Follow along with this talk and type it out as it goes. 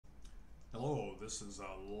This is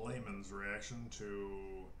Layman's reaction to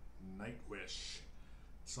Nightwish.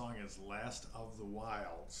 The song is Last of the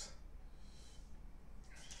Wilds.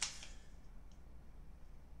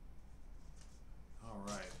 All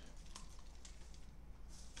right.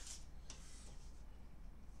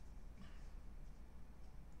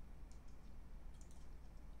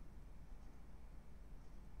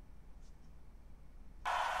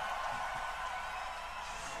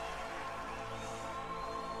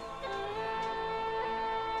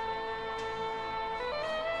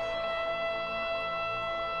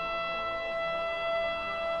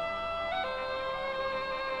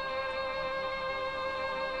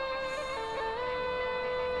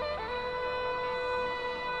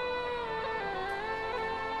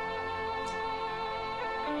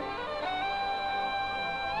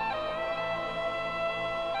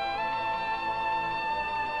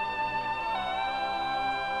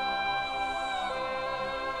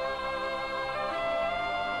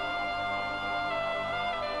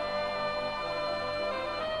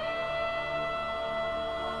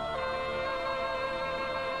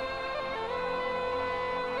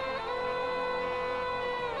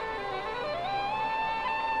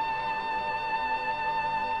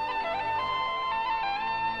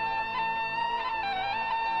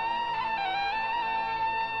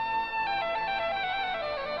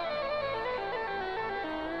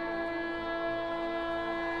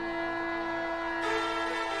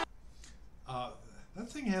 That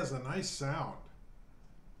thing has a nice sound.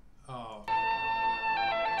 Yeah,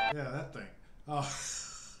 that thing.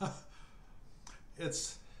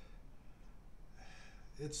 It's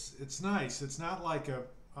nice. It's not like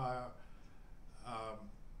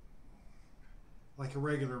like a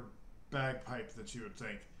regular bagpipe that you would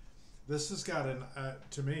think. This has got an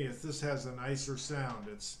to me, if this has a nicer sound,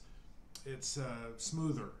 it's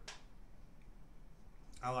smoother.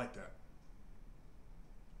 I like that.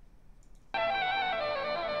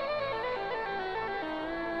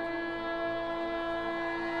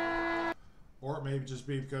 Or it may just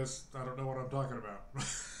be because I don't know what I'm talking about.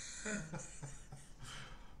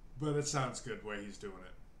 But it sounds good the way he's doing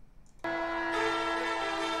it.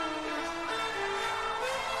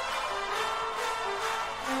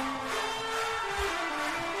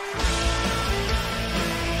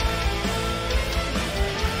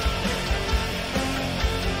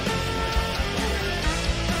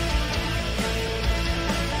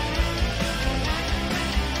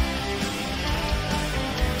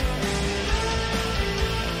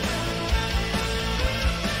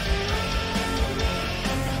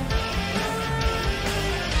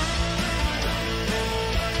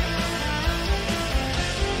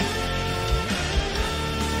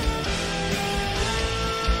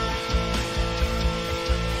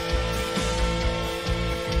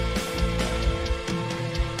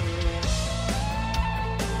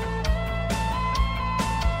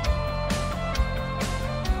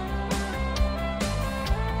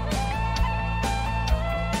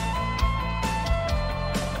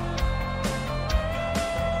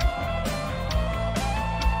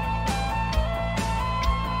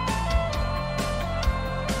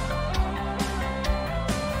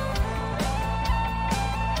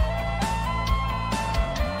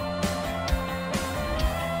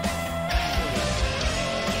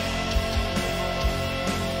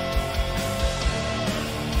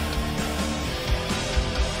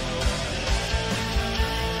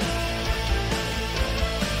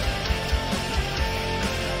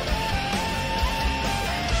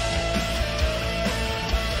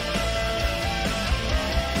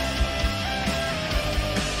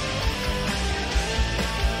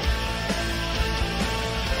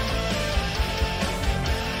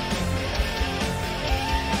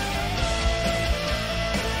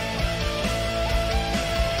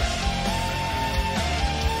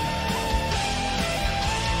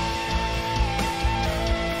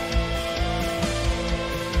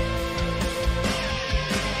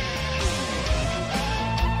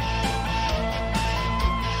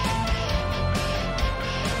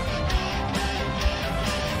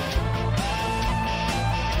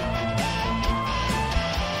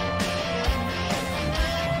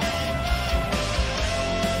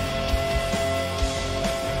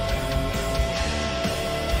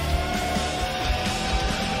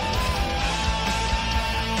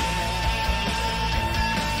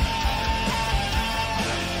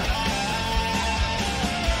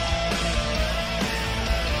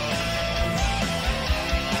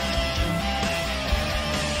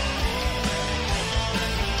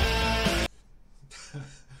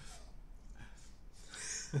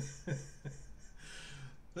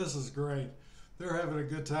 This is great. They're having a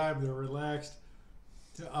good time. They're relaxed.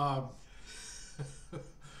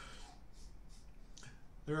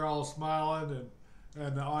 They're all smiling,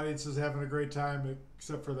 and the audience is having a great time,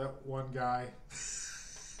 except for that one guy.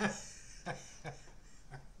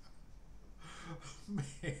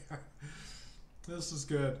 Man, this is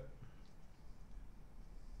good.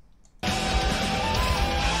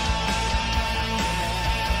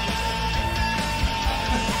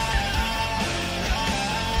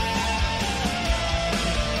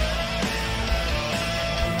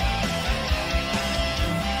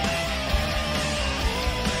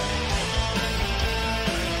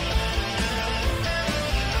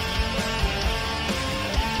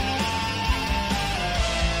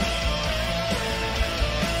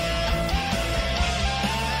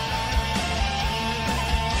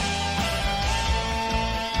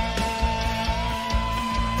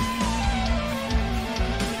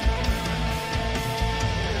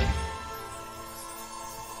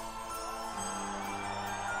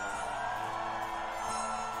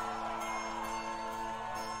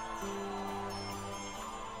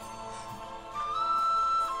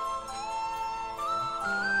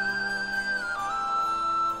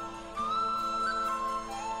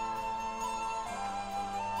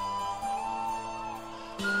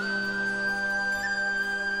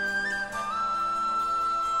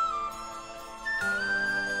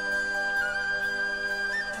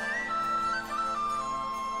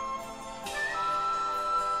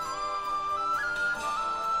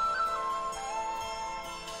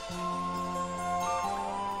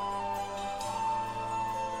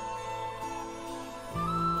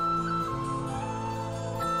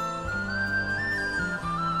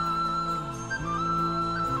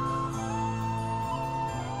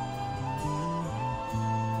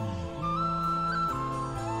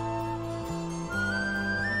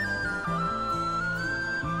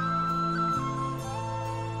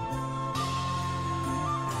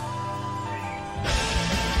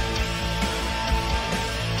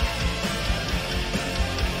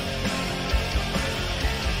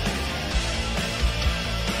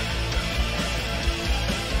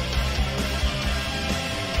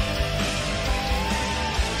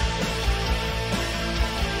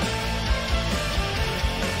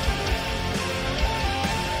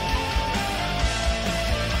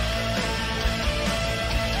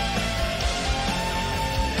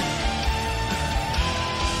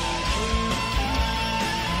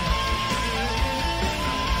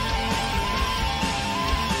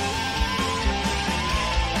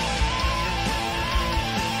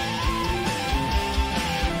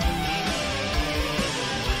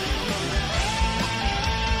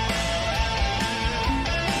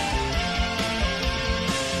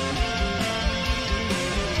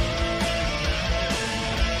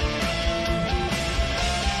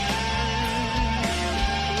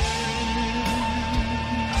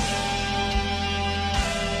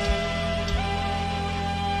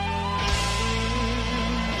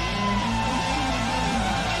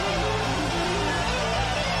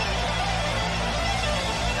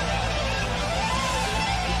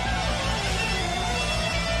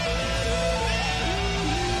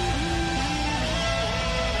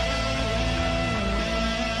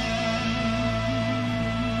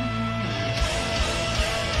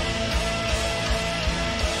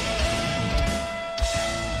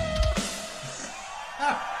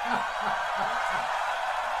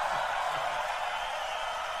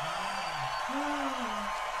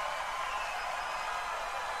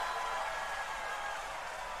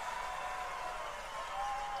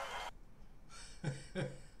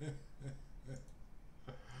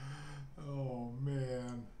 Oh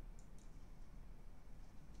man.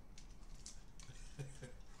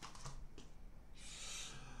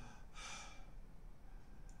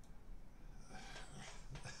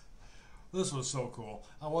 This was so cool.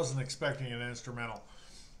 I wasn't expecting an instrumental,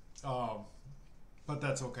 but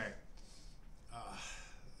that's okay. Uh,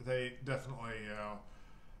 they definitely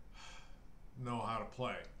know how to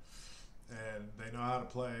play, and they know how to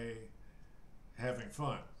play having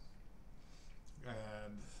fun.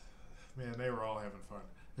 And man, they were all having fun.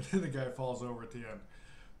 And then the guy falls over at the end.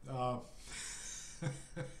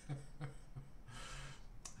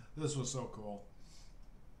 This was so cool.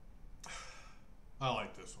 I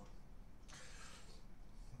like this one.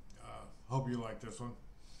 Hope you like this one.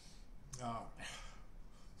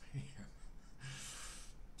 Man.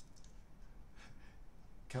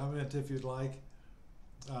 Comment if you'd like.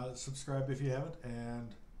 Subscribe if you haven't,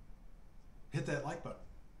 and hit that like button.